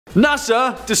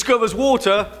NASA discovers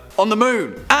water on the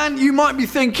moon. And you might be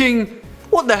thinking,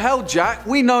 what the hell, Jack?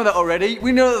 We know that already.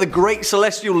 We know that the great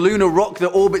celestial lunar rock that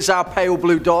orbits our pale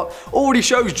blue dot already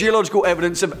shows geological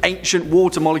evidence of ancient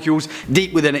water molecules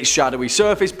deep within its shadowy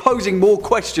surface, posing more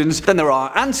questions than there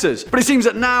are answers. But it seems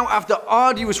that now, after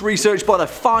arduous research by the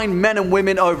fine men and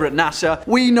women over at NASA,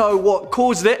 we know what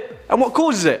caused it and what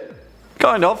causes it.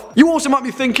 Kind of. You also might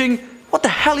be thinking, what the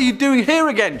hell are you doing here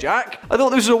again, Jack? I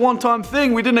thought this was a one-time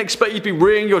thing. We didn't expect you to be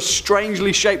rearing your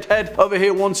strangely shaped head over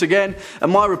here once again.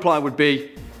 And my reply would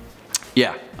be,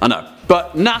 yeah, I know.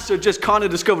 But NASA just kind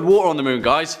of discovered water on the moon,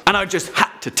 guys, and I just had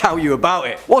to tell you about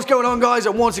it. What's going on, guys?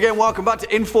 And once again, welcome back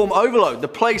to Inform Overload, the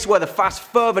place where the fast,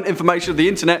 fervent information of the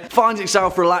internet finds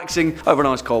itself relaxing over a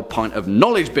nice cold pint of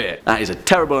knowledge beer. That is a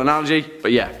terrible analogy,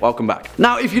 but yeah, welcome back.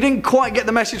 Now, if you didn't quite get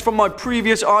the message from my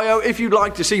previous IO, if you'd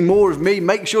like to see more of me,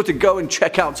 make sure to go and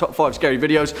check out Top 5 Scary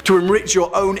Videos to enrich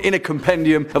your own inner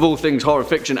compendium of all things horror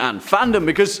fiction and fandom,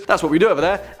 because that's what we do over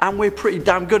there, and we're pretty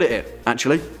damn good at it,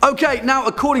 actually. Okay, now,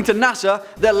 according to NASA,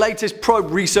 their latest probe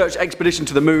research expedition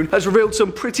to the moon has revealed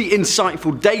some pretty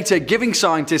insightful data, giving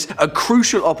scientists a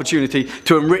crucial opportunity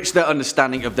to enrich their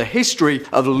understanding of the history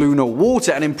of lunar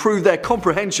water and improve their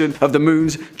comprehension of the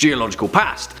moon's geological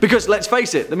past. Because let's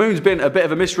face it, the moon's been a bit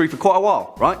of a mystery for quite a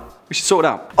while, right? We should sort it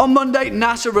out. On Monday,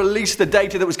 NASA released the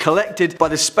data that was collected by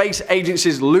the space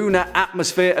agency's Lunar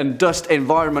Atmosphere and Dust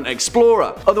Environment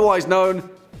Explorer, otherwise known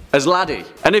as LADDY.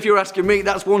 And if you're asking me,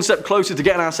 that's one step closer to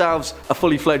getting ourselves a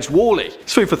fully fledged Wall-E.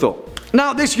 Food for thought.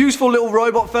 Now, this useful little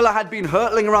robot fella had been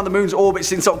hurtling around the moon's orbit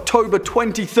since October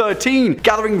 2013,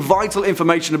 gathering vital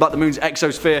information about the moon's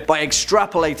exosphere by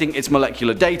extrapolating its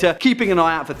molecular data, keeping an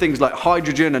eye out for things like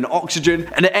hydrogen and oxygen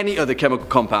and any other chemical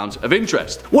compounds of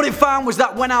interest. What it found was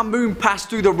that when our moon passed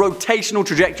through the rotational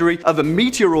trajectory of a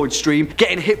meteoroid stream,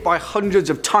 getting hit by hundreds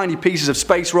of tiny pieces of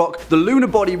space rock, the lunar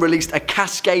body released a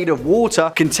cascade of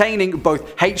water containing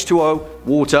both H2O,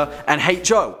 water, and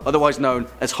HO, otherwise known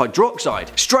as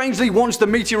hydroxide. Strangely, once the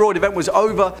meteoroid event was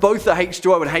over, both the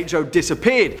H2O and HO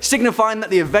disappeared, signifying that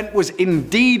the event was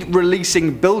indeed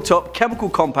releasing built-up chemical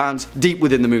compounds deep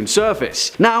within the moon's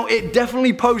surface. Now, it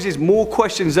definitely poses more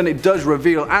questions than it does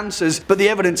reveal answers, but the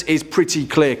evidence is pretty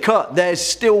clear-cut. There's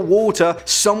still water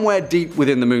somewhere deep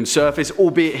within the moon's surface,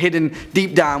 albeit hidden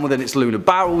deep down within its lunar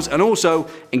barrels, and also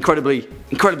incredibly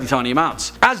tiny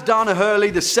amounts. As Dana Hurley,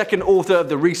 the second author of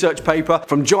the research paper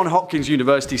from Johns Hopkins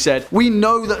University, said, "We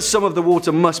know that some of the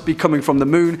water must be coming from the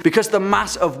moon because the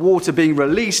mass of water being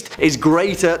released is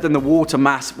greater than the water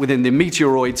mass within the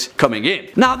meteoroids coming in."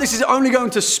 Now, this is only going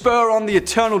to spur on the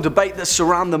eternal debate that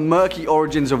surround the murky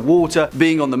origins of water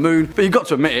being on the moon, but you've got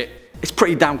to admit it, it's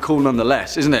pretty damn cool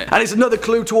nonetheless, isn't it? And it's another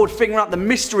clue toward figuring out the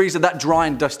mysteries of that dry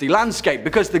and dusty landscape,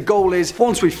 because the goal is,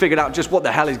 once we've figured out just what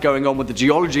the hell is going on with the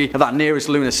geology of our nearest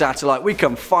lunar satellite, we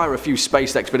can fire a few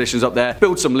space expeditions up there,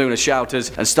 build some lunar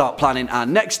shelters, and start planning our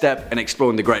next step in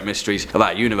exploring the great mysteries of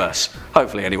our universe.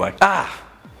 Hopefully, anyway.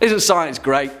 Isn't science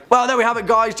great? Well, there we have it,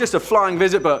 guys. Just a flying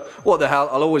visit, but what the hell,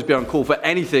 I'll always be on call for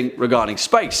anything regarding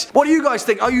space. What do you guys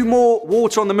think? Are you more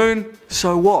water on the moon?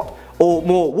 So what? Or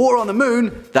more water on the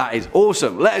moon? That is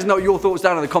awesome. Let us know your thoughts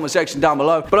down in the comment section down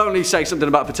below, but only say something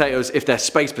about potatoes if they're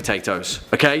space potatoes,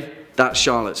 okay? That's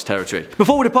Charlotte's territory.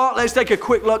 Before we depart, let's take a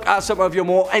quick look at some of your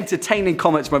more entertaining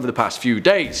comments from over the past few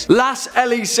days. Lass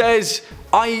Ellie says,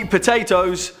 "I eat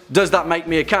potatoes, does that make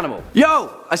me a cannibal?" Yo,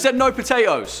 I said no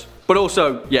potatoes, but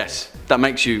also, yes, that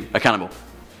makes you a cannibal.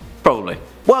 Probably.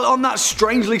 Well, on that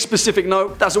strangely specific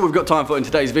note, that's all we've got time for in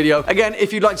today's video. Again,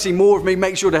 if you'd like to see more of me,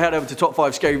 make sure to head over to Top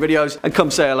 5 Scary Videos and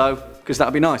come say hello, because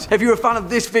that'd be nice. If you're a fan of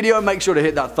this video, make sure to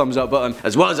hit that thumbs up button,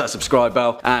 as well as that subscribe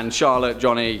bell, and Charlotte,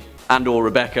 Johnny, and or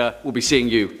Rebecca will be seeing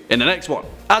you in the next one.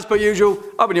 As per usual,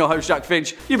 I've been your host, Jack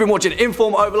Finch. You've been watching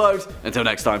Inform Overload. Until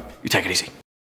next time, you take it easy.